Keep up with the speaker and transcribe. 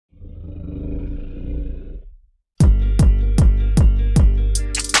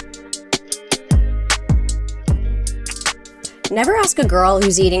Never ask a girl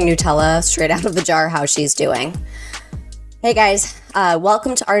who's eating Nutella straight out of the jar how she's doing. Hey guys,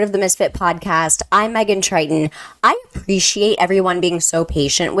 welcome to Art of the Misfit podcast. I'm Megan Triton. I appreciate everyone being so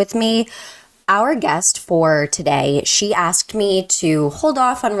patient with me. Our guest for today, she asked me to hold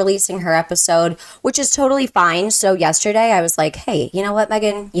off on releasing her episode, which is totally fine. So yesterday I was like, hey, you know what,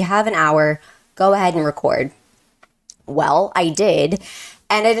 Megan? You have an hour. Go ahead and record. Well, I did.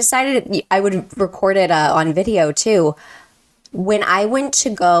 And I decided I would record it on video too. When I went to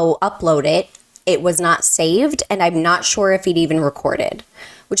go upload it, it was not saved, and I'm not sure if it even recorded,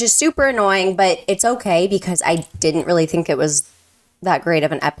 which is super annoying, but it's okay because I didn't really think it was that great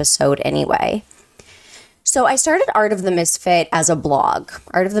of an episode anyway. So I started Art of the Misfit as a blog.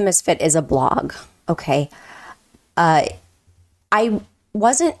 Art of the Misfit is a blog, okay? I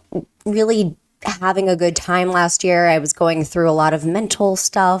wasn't really having a good time last year. I was going through a lot of mental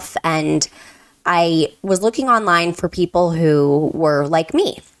stuff, and I was looking online for people who were like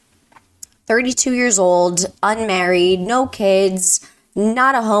me. 32 years old, unmarried, no kids,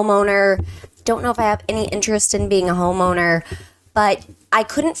 not a homeowner. Don't know if I have any interest in being a homeowner, but I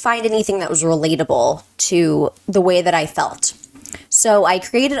couldn't find anything that was relatable to the way that I felt. So I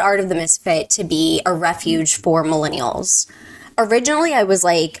created Art of the Misfit to be a refuge for millennials. Originally, I was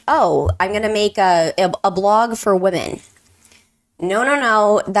like, oh, I'm going to make a blog for women.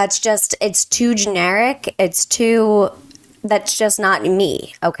 No, it's too generic. That's just not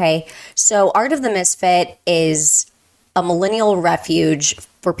me, okay? So Art of the Misfit is a millennial refuge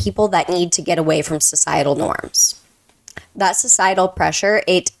for people that need to get away from societal norms. That societal pressure,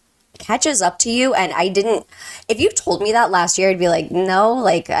 it catches up to you, and if you told me that last year, I'd be like, no,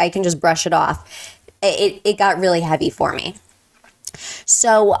 like I can just brush it off. It got really heavy for me.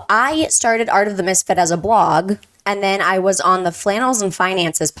 So I started Art of the Misfit as a blog, and then I was on the Flannels and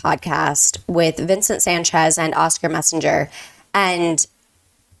Finances podcast with Vincent Sanchez and Oscar Messenger. And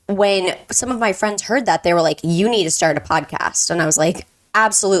when some of my friends heard that, they were like, you need to start a podcast. And I was like,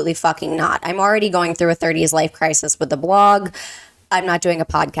 absolutely fucking not. I'm already going through a 30s life crisis with the blog. I'm not doing a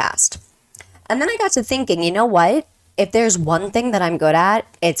podcast. And then I got to thinking, you know what? If there's one thing that I'm good at,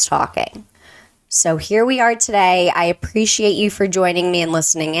 it's talking. So here we are today. I appreciate you for joining me and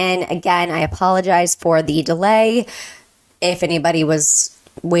listening in. Again, I apologize for the delay. If anybody was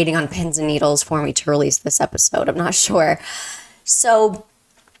waiting on pins and needles for me to release this episode, I'm not sure. So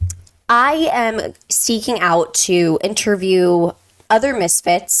I am seeking out to interview other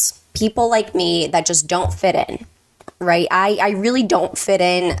misfits, people like me that just don't fit in, right? I really don't fit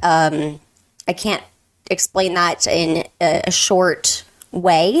in. I can't explain that in a short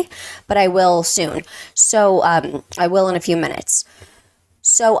way, but I will soon. So I will in a few minutes.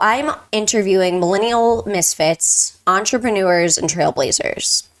 So I'm interviewing millennial misfits, entrepreneurs, and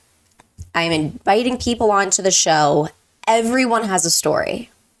trailblazers. I'm inviting people onto the show. Everyone has a story.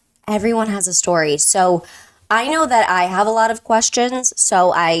 Everyone has a story. So I know that I have a lot of questions,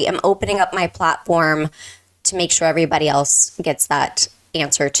 so I am opening up my platform to make sure everybody else gets that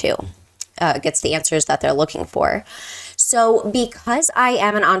answer too, gets the answers that they're looking for. So because I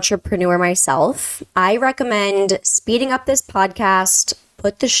am an entrepreneur myself, I recommend speeding up this podcast,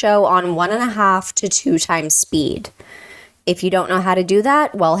 put the show on 1.5 to 2 times speed. If you don't know how to do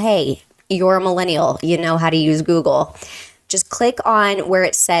that, well, hey, you're a millennial. You know how to use Google. Just click on where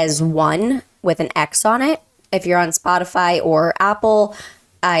it says 1 with an X on it. If you're on Spotify or Apple,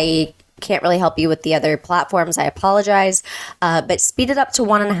 I can't really help you with the other platforms. I apologize. But speed it up to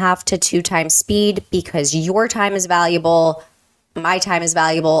 1.5 to 2 times speed because your time is valuable. My time is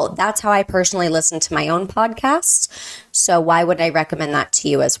valuable. That's how I personally listen to my own podcasts. So why would I recommend that to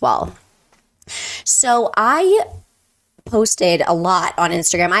you as well? So I posted a lot on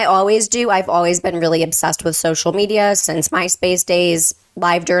Instagram. I always do. I've always been really obsessed with social media since MySpace days.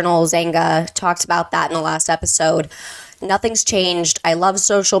 LiveJournal, Zanga, talked about that in the last episode. Nothing's changed. I love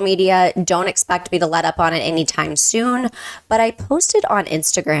social media. Don't expect me to let up on it anytime soon. But I posted on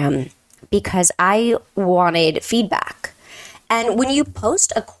Instagram because I wanted feedback. And when you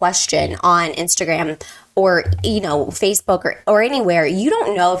post a question on Instagram or, Facebook or anywhere, you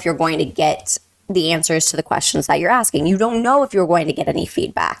don't know if you're going to get the answers to the questions that you're asking. You don't know if you're going to get any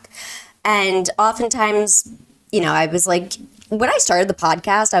feedback. And oftentimes, I was like, when I started the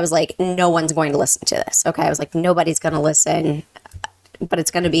podcast, I was like, no one's going to listen to this. Okay. I was like, nobody's going to listen, but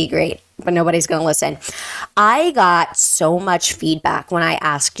it's going to be great, but nobody's going to listen. I got so much feedback when I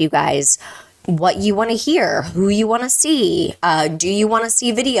asked you guys what you want to hear, who you want to see. Do you want to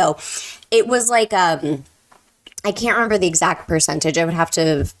see video? It was like, I can't remember the exact percentage. I would have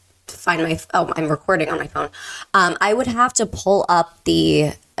to find I'm recording on my phone. I would have to pull up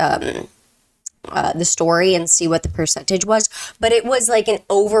the the story and see what the percentage was, but it was like an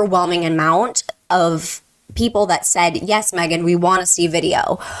overwhelming amount of people that said, yes, Megan, we want to see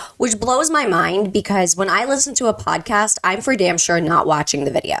video, which blows my mind because when I listen to a podcast, I'm for damn sure not watching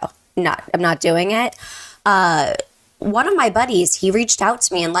the video. I'm not doing it. One of my buddies, he reached out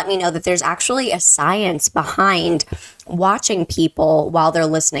to me and let me know that there's actually a science behind watching people while they're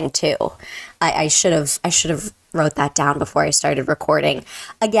listening too. I should have wrote that down before I started recording.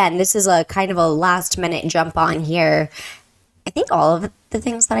 Again, this is a kind of a last minute jump on here. I think all of the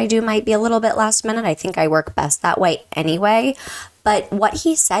things that I do might be a little bit last minute. I think I work best that way anyway. But what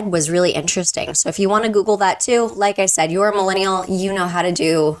he said was really interesting. So if you want to Google that too, like I said, you're a millennial, you know how to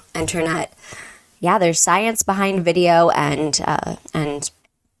do internet. Yeah, there's science behind video and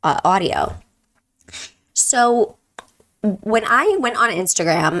audio. So when I went on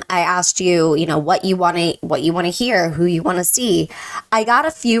Instagram, I asked you, what you want to hear, who you want to see. I got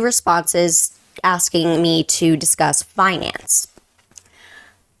a few responses asking me to discuss finance.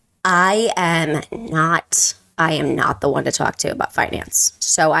 I am not the one to talk to about finance.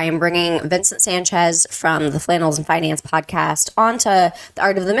 So I am bringing Vincent Sanchez from the Flannels and Finance podcast onto the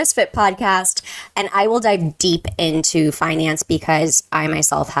Art of the Misfit podcast, and I will dive deep into finance because I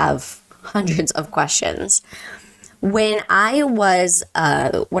myself have hundreds of questions. When I was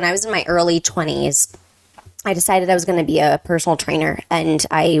in my early 20s, I decided I was going to be a personal trainer, and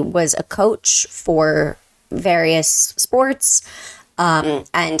I was a coach for various sports. And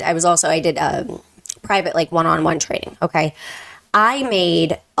I did private, like one-on-one training. Okay. I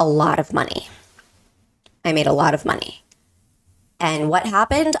made a lot of money. And what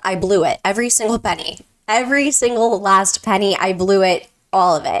happened? I blew it. Every single penny, every single last penny, I blew it,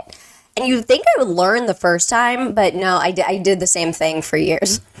 all of it. And you'd think I would learn the first time, but no, I did the same thing for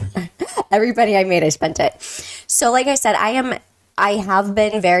years. Every penny I made, I spent it. So like I said, I have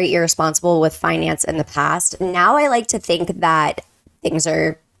been very irresponsible with finance in the past. Now I like to think that things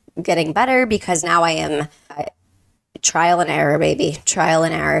are getting better because now I am trial and error, baby. Trial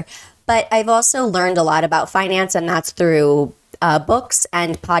and error. But I've also learned a lot about finance, and that's through books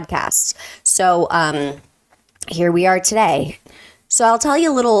and podcasts. So here we are today. So I'll tell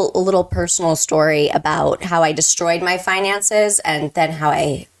you a little personal story about how I destroyed my finances, and then how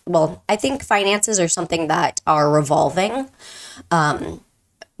I think finances are something that are revolving,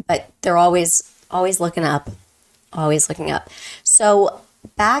 but they're always looking up, So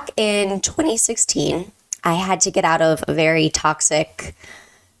back in 2016, I had to get out of a very toxic,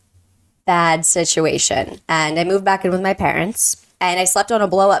 bad situation, and I moved back in with my parents, and I slept on a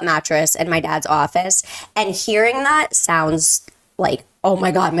blow-up mattress in my dad's office, and hearing that sounds like, oh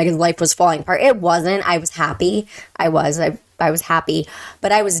my God, Megan's life was falling apart. It wasn't. I was happy. I was happy,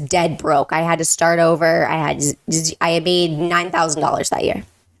 but I was dead broke. I had to start over. I had made $9,000 that year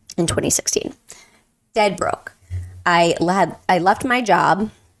in 2016. Dead broke. I left my job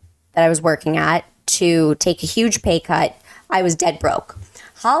that I was working at to take a huge pay cut. I was dead broke.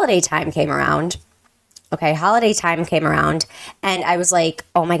 Holiday time came around, and I was like,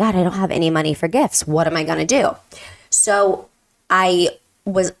 oh my God, I don't have any money for gifts. What am I going to do? So I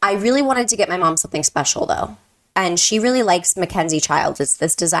really wanted to get my mom something special though. And she really likes Mackenzie Childs. It's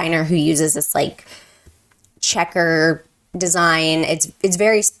this designer who uses this like checker design. It's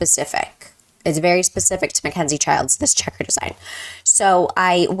very specific. It's very specific to Mackenzie Childs, this checker design. So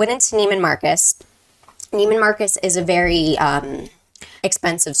I went into Neiman Marcus. Neiman Marcus is a very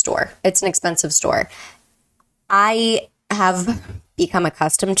expensive store. It's an expensive store. I have become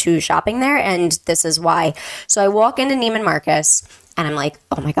accustomed to shopping there, and this is why. So I walk into Neiman Marcus, and I'm like,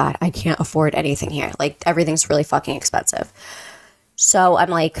 oh my God, I can't afford anything here. Like, everything's really fucking expensive. So I'm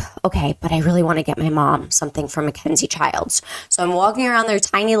like, okay, but I really want to get my mom something from Mackenzie Childs. So I'm walking around their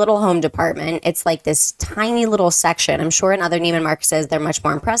tiny little home department. It's like this tiny little section. I'm sure in other Neiman Marcuses, they're much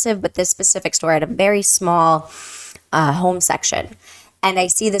more impressive, but this specific store had a very small home section. And I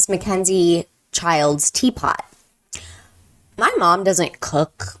see this Mackenzie Childs teapot. My mom doesn't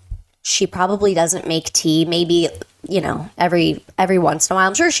cook. She probably doesn't make tea. Maybe, every once in a while.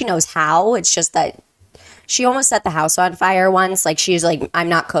 I'm sure she knows how. It's just that she almost set the house on fire once. Like, she's like, I'm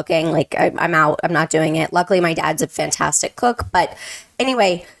not cooking. Like, I'm out. I'm not doing it. Luckily, my dad's a fantastic cook. But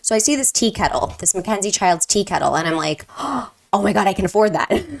anyway, so I see this tea kettle, this Mackenzie Childs tea kettle. And I'm like, oh my God, I can afford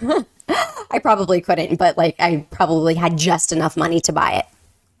that. I probably couldn't, but like, I probably had just enough money to buy it.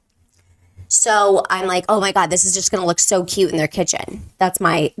 So I'm like, oh my God, this is just going to look so cute in their kitchen. That's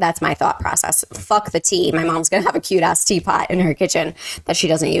my thought process. Fuck the tea. My mom's going to have a cute ass teapot in her kitchen that she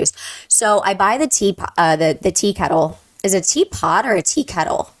doesn't use. So I buy the tea kettle. Is it a teapot or a tea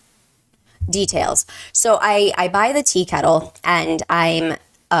kettle? Details. So I buy the tea kettle, and I'm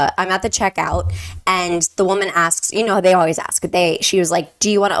I'm at the checkout, and the woman asks, they always ask. She was like,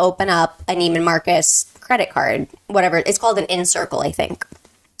 "Do you want to open up a Neiman Marcus credit card? Whatever. It's called an In Circle, I think."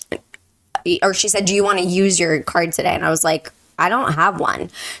 Or she said, "Do you want to use your card today?" And I was like, "I don't have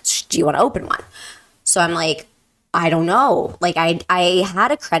one. Do you want to open one?" So I'm like, I don't know. Like I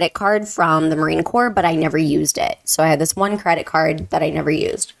had a credit card from the Marine Corps, but I never used it. So I had this one credit card that I never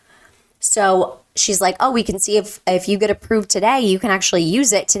used. So she's like, "Oh, we can see if you get approved today, you can actually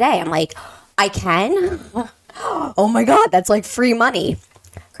use it today." I'm like, "I can?" Oh my God, that's like free money.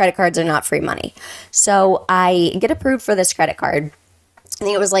 Credit cards are not free money. So I get approved for this credit card. I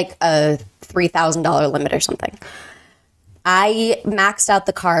think it was like a $3,000 limit or something. I maxed out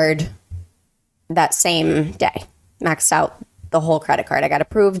the card that same day. Maxed out the whole credit card. I got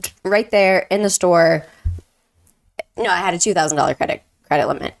approved right there in the store. No, I had a $2,000 credit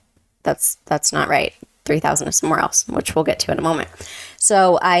limit. That's not right. $3,000 is somewhere else, which we'll get to in a moment.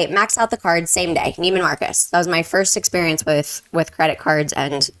 So I maxed out the card same day, Neiman Marcus. That was my first experience with credit cards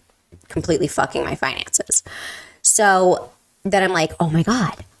and completely fucking my finances. So then I'm like, oh my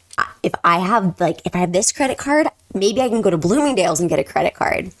God, if I have this credit card, maybe I can go to Bloomingdale's and get a credit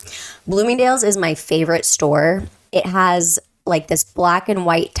card. Bloomingdale's is my favorite store. It has like this black and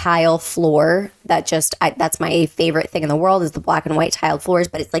white tile floor that's my favorite thing in the world is the black and white tiled floors,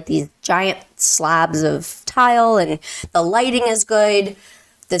 but it's like these giant slabs of tile and the lighting is good.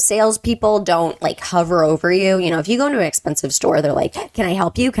 The salespeople don't like hover over you. If you go into an expensive store, they're like, "Can I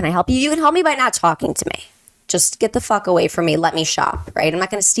help you? Can I help you?" You can help me by not talking to me. Just get the fuck away from me. Let me shop, right? I'm not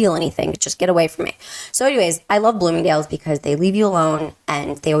going to steal anything. Just get away from me. So anyways, I love Bloomingdale's because they leave you alone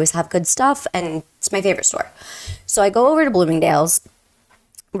and they always have good stuff and it's my favorite store. So I go over to Bloomingdale's,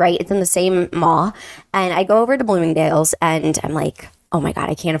 right? It's in the same mall. And I go over to Bloomingdale's and I'm like, oh my God,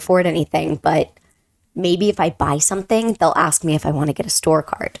 I can't afford anything. But maybe if I buy something, they'll ask me if I want to get a store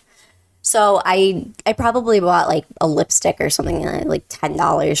card. So I probably bought like a lipstick or something like $10,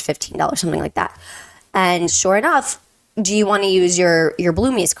 $15, something like that. And sure enough, do you want to use your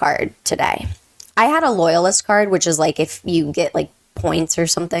Bloomies card today? I had a loyalist card, which is like if you get like points or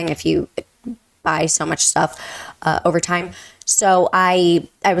something, if you buy so much stuff over time. So I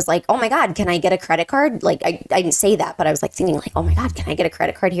was like, oh my God, can I get a credit card? Like I didn't say that, but I was like thinking like, oh my God, can I get a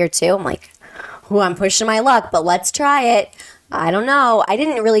credit card here too? I'm like, I'm pushing my luck, but let's try it. I don't know. I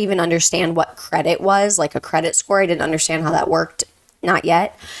didn't really even understand what credit was, like a credit score. I didn't understand how that worked. Not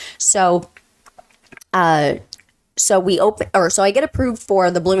yet. So I get approved for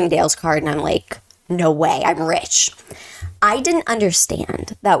the Bloomingdale's card and I'm like, no way, I'm rich. I didn't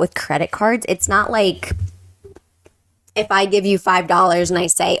understand that with credit cards, it's not like if I give you $5 and I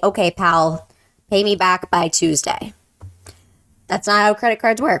say, okay, pal, pay me back by Tuesday. That's not how credit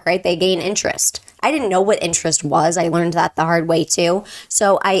cards work, right? They gain interest. I didn't know what interest was. I learned that the hard way too.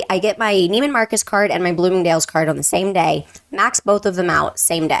 So I get my Neiman Marcus card and my Bloomingdale's card on the same day, max both of them out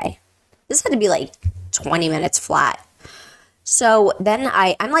same day. This had to be like 20 minutes flat. So then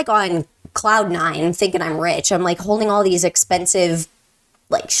I'm like on cloud nine thinking I'm rich. I'm like holding all these expensive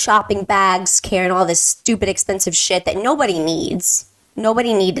like shopping bags, carrying all this stupid expensive shit that nobody needs.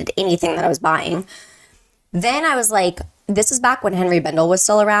 Nobody needed anything that I was buying. Then I was like, this is back when Henry Bendel was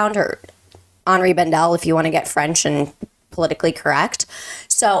still around, or Henri Bendel if you want to get French and politically correct.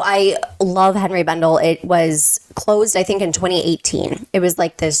 So I love Henry Bendel. It was closed, I think, in 2018. It was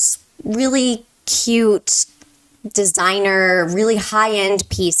like this really cute designer, really high-end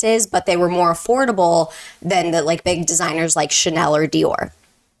pieces, but they were more affordable than the like big designers like Chanel or Dior.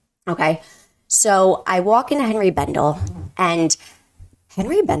 Okay. So I walk into Henry Bendel and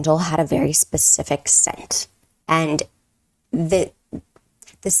Henry Bendel had a very specific scent. And the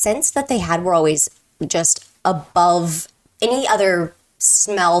scents that they had were always just above any other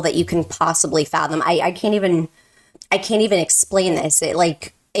smell that you can possibly fathom. I can't even explain this.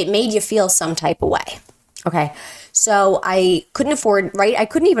 It made you feel some type of way. Okay. So I couldn't afford, right? I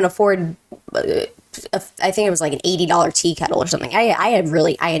couldn't even afford, I think it was like an $80 tea kettle or something. I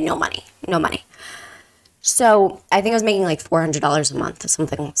had no money. So I think I was making like $400 a month or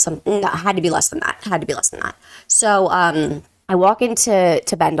something. No, had to be less than that. So I walk into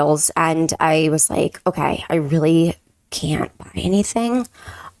Bendel's and I was like, okay, I really can't buy anything,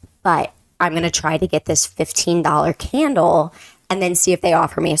 but I'm going to try to get this $15 candle and then see if they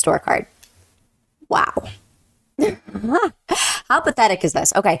offer me a store card. Wow. How pathetic is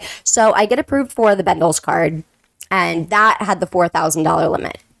this? Okay, so I get approved for the Bendel's card, and that had the $4,000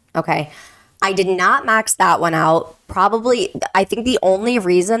 limit. Okay, I did not max that one out. Probably, I think the only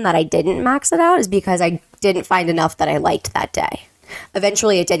reason that I didn't max it out is because I didn't find enough that I liked that day.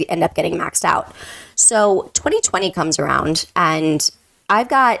 Eventually, it did end up getting maxed out. So 2020 comes around, and I've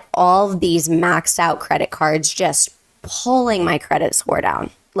got all of these maxed out credit cards just pulling my credit score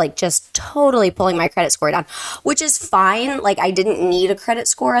down. Like just totally pulling my credit score down, which is fine. Like I didn't need a credit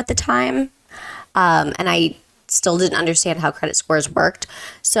score at the time. And I still didn't understand how credit scores worked.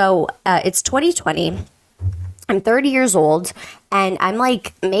 So it's 2020. I'm 30 years old and I'm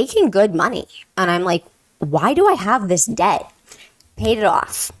like making good money. And I'm like, why do I have this debt? Paid it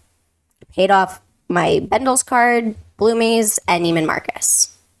off. Paid off my Bendel's card, Bloomies, and Neiman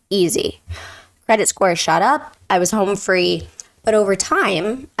Marcus. Easy. Credit score shot up. I was home free. But over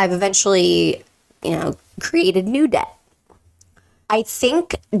time, I've eventually, created new debt. I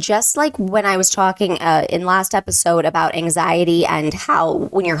think just like when I was talking in last episode about anxiety and how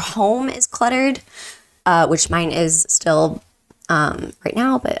when your home is cluttered, which mine is still right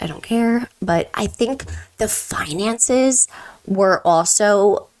now, but I don't care. But I think the finances were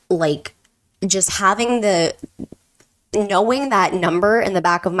also like just knowing that number in the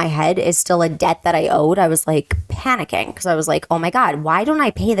back of my head is still a debt that I owed. I was like panicking because I was like, oh my God, why don't I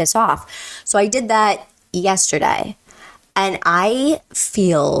pay this off? So I did that yesterday and I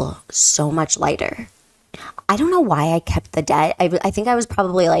feel so much lighter. I don't know why I kept the debt. I think I was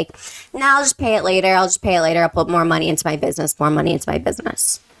probably like, I'll just pay it later. I'll put more money into my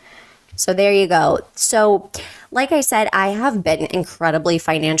business. So there you go. So like I said, I have been incredibly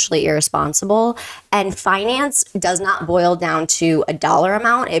financially irresponsible, and finance does not boil down to a dollar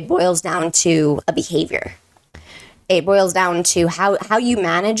amount. It boils down to a behavior. It boils down to how you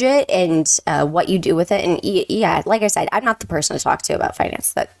manage it and what you do with it. And yeah, like I said, I'm not the person to talk to about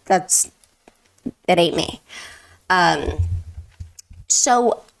finance. It ain't me.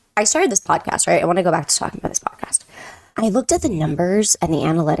 So I started this podcast, right? I want to go back to talking about this podcast. I looked at the numbers and the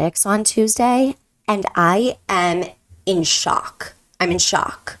analytics on Tuesday, and I am in shock. I'm in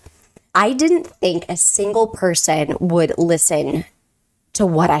shock. I didn't think a single person would listen to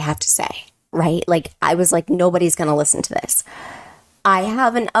what I have to say, right? Like, I was like, nobody's going to listen to this. I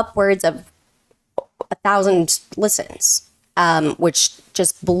have an upwards of 1,000 listens, which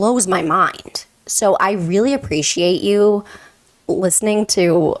just blows my mind. So I really appreciate you listening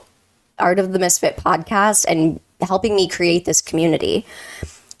to Art of the Misfit podcast and helping me create this community.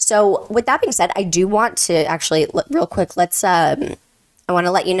 So with that being said, I do want to actually, real quick, I want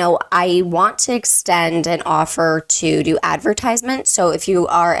to let you know, I want to extend an offer to do advertisement. So if you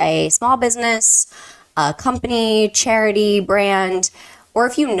are a small business, a company, charity, brand, or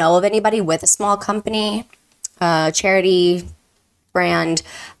if you know of anybody with a small company, charity, brand,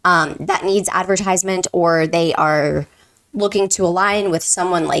 that needs advertisement, or they are looking to align with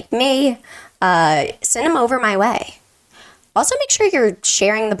someone like me, send them over my way. Also, make sure you're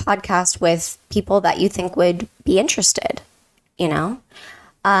sharing the podcast with people that you think would be interested,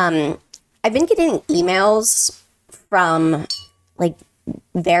 I've been getting emails from like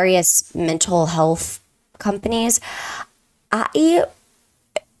various mental health companies.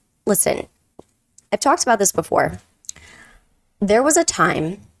 Listen, I've talked about this before. There was a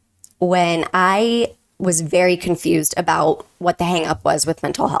time when I was very confused about what the hang up was with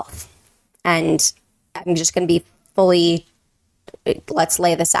mental health. And I'm just going to be fully, let's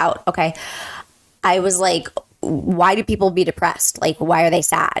lay this out. Okay. I was like, why do people be depressed? Like, why are they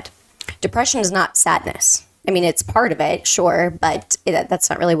sad? Depression is not sadness. I mean, it's part of it, sure, but that's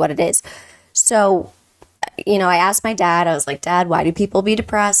not really what it is. So, I asked my dad, I was like, Dad, why do people be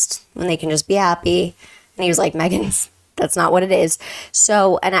depressed when they can just be happy? And he was like, Megan, that's not what it is.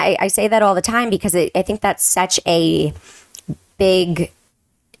 So, and I say that all the time because I think that's such a big,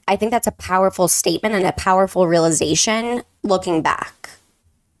 I think that's a powerful statement and a powerful realization looking back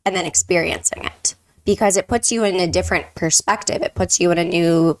and then experiencing it, because it puts you in a different perspective. It puts you in a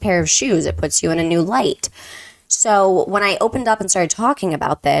new pair of shoes. It puts you in a new light. So when I opened up and started talking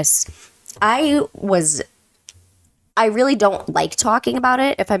about this, I really don't like talking about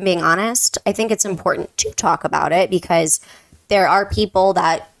it, if I'm being honest. I think it's important to talk about it because there are people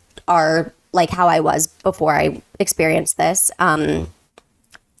that are like how I was before I experienced this. And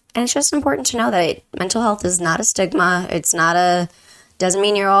it's just important to know that mental health is not a stigma. It's not doesn't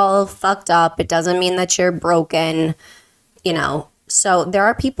mean you're all fucked up. It doesn't mean that you're broken, So there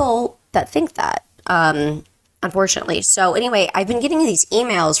are people that think that, unfortunately. So anyway, I've been getting these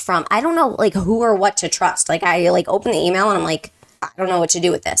emails from, I don't know like who or what to trust. Like I open the email and I'm like, I don't know what to do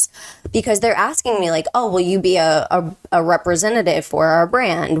with this, because they're asking me like, oh, will you be a representative for our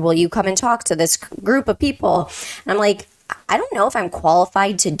brand? Will you come and talk to this group of people? And I'm like, I don't know if I'm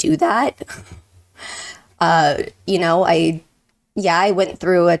qualified to do that. I went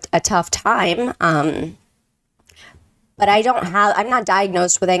through a tough time. But I'm not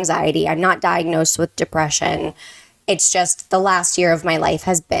diagnosed with anxiety. I'm not diagnosed with depression. It's just the last year of my life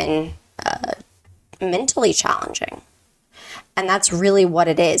has been mentally challenging. And that's really what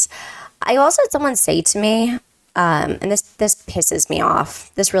it is. I also had someone say to me, and this pisses me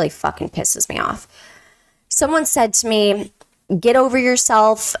off. This really fucking pisses me off. Someone said to me, get over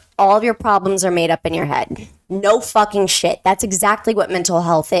yourself. All of your problems are made up in your head. No fucking shit. That's exactly what mental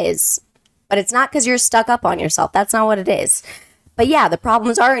health is. But it's not because you're stuck up on yourself. That's not what it is. But yeah, the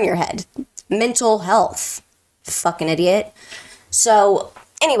problems are in your head. Mental health. Fucking idiot. So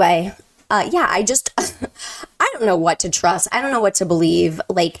anyway, yeah, I just, I don't know what to trust. I don't know what to believe.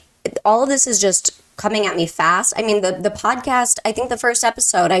 Like, all of this is just coming at me fast. I mean, the podcast, I think the first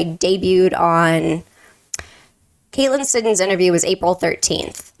episode I debuted on, Caitlin Sidden's interview was April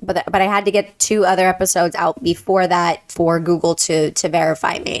 13th, but I had to get 2 other episodes out before that for Google to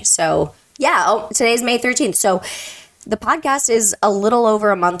verify me. So yeah, today's May 13th. So the podcast is a little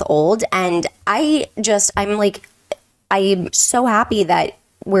over a month old, and I'm so happy that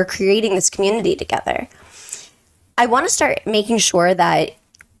we're creating this community together. I want to start making sure that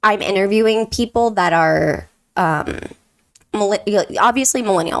I'm interviewing people that are obviously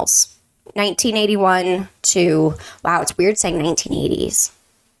millennials. 1981 to, wow, it's weird saying 1980s.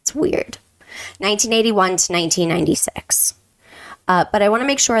 It's weird. 1981 to 1996. But I want to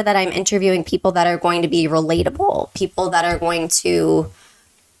make sure that I'm interviewing people that are going to be relatable, people that are going to,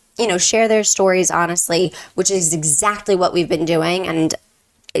 share their stories honestly, which is exactly what we've been doing. And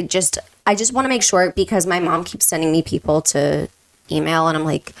I just want to make sure, because my mom keeps sending me people to email, and I'm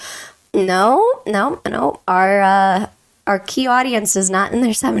like, no, our key audience is not in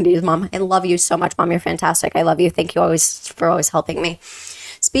their 70s, Mom. I love you so much, Mom. You're fantastic. I love you. Thank you for always helping me.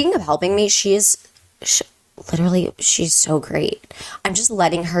 Speaking of helping me, she's so great. I'm just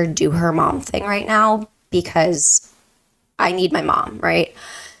letting her do her mom thing right now because I need my mom, right?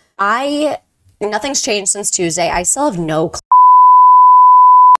 Nothing's changed since Tuesday. I still have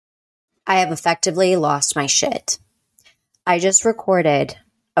I have effectively lost my shit. I just recorded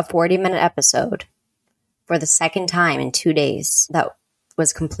a 40-minute episode for the second time in 2 days that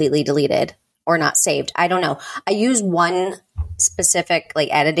was completely deleted or not saved. I don't know. I use one specific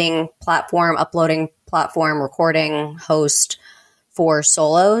editing platform, uploading platform, recording host for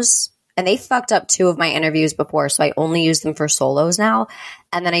solos. And they fucked up 2 of my interviews before, so I only use them for solos now.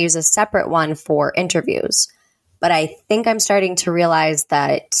 And then I use a separate one for interviews. But I think I'm starting to realize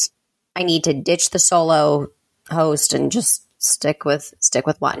that I need to ditch the solo host and just stick with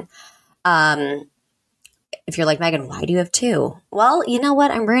one. If you're like, Megan, why do you have 2? Well, you know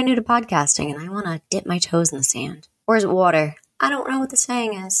what? I'm brand new to podcasting and I want to dip my toes in the sand. Or is it water? I don't know what the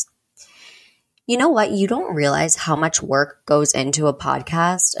saying is. You know what? You don't realize how much work goes into a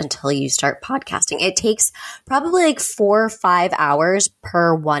podcast until you start podcasting. It takes probably 4 or 5 hours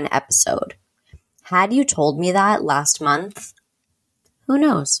per one episode. Had you told me that last month, who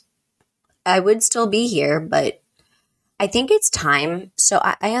knows? I would still be here, but I think it's time. So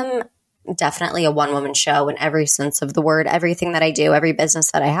I am definitely a one-woman show in every sense of the word. Everything that I do, every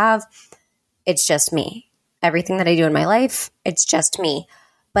business that I have, it's just me. Everything that I do in my life, it's just me.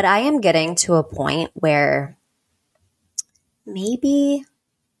 But I am getting to a point where maybe,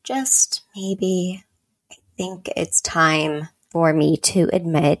 just maybe, I think it's time for me to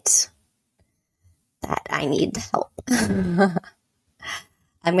admit that I need help.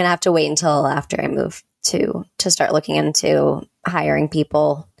 I'm going to have to wait until after I move to start looking into hiring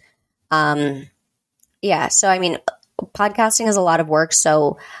people. Yeah, so I mean, podcasting is a lot of work.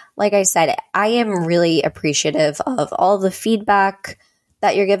 So like I said, I am really appreciative of all the feedback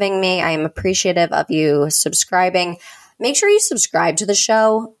that you're giving me. I am appreciative of you subscribing. Make sure you subscribe to the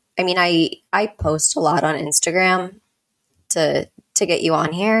show. I mean, I post a lot on Instagram to get you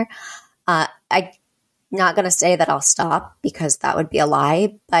on here. I'm not going to say that I'll stop because that would be a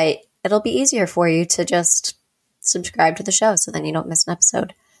lie, but it'll be easier for you to just subscribe to the show so then you don't miss an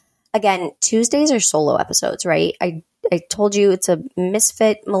episode. Again, Tuesdays are solo episodes, right? I told you it's a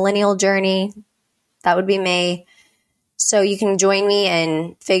misfit millennial journey. That would be me. So you can join me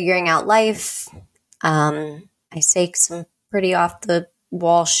in figuring out life. I say some pretty off the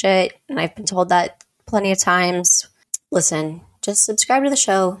wall shit, and I've been told that plenty of times. Listen, just subscribe to the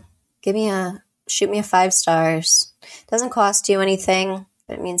show. Shoot me a 5 stars. Doesn't cost you anything,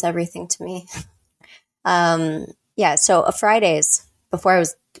 but it means everything to me. Yeah, so Fridays,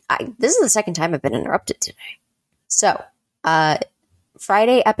 this is the second time I've been interrupted today. So,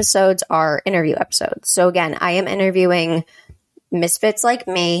 Friday episodes are interview episodes. So again, I am interviewing misfits like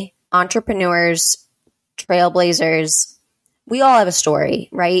me, entrepreneurs, trailblazers. We all have a story,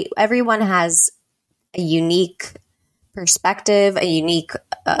 right? Everyone has a unique perspective, a unique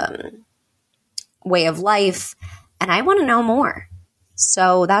way of life. and I want to know more.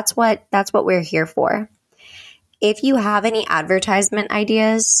 So that's what we're here for. If you have any advertisement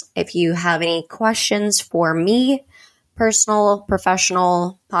ideas, if you have any questions for me, personal,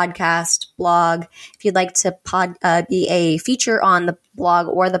 professional, podcast, blog, if you'd like to be a feature on the blog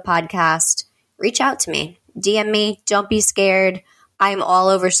or the podcast, reach out to me. DM me. Don't be scared. I'm all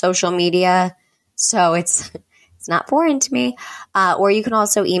over social media, so it's not foreign to me. Or you can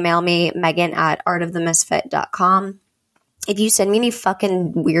also email me, megan@artofthemisfit.com. If you send me any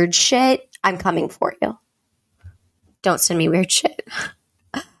fucking weird shit, I'm coming for you. Don't send me weird shit.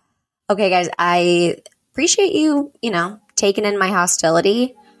 Okay, guys, I appreciate you, taking in my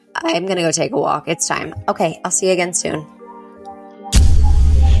hostility. I'm going to go take a walk. It's time. Okay, I'll see you again soon.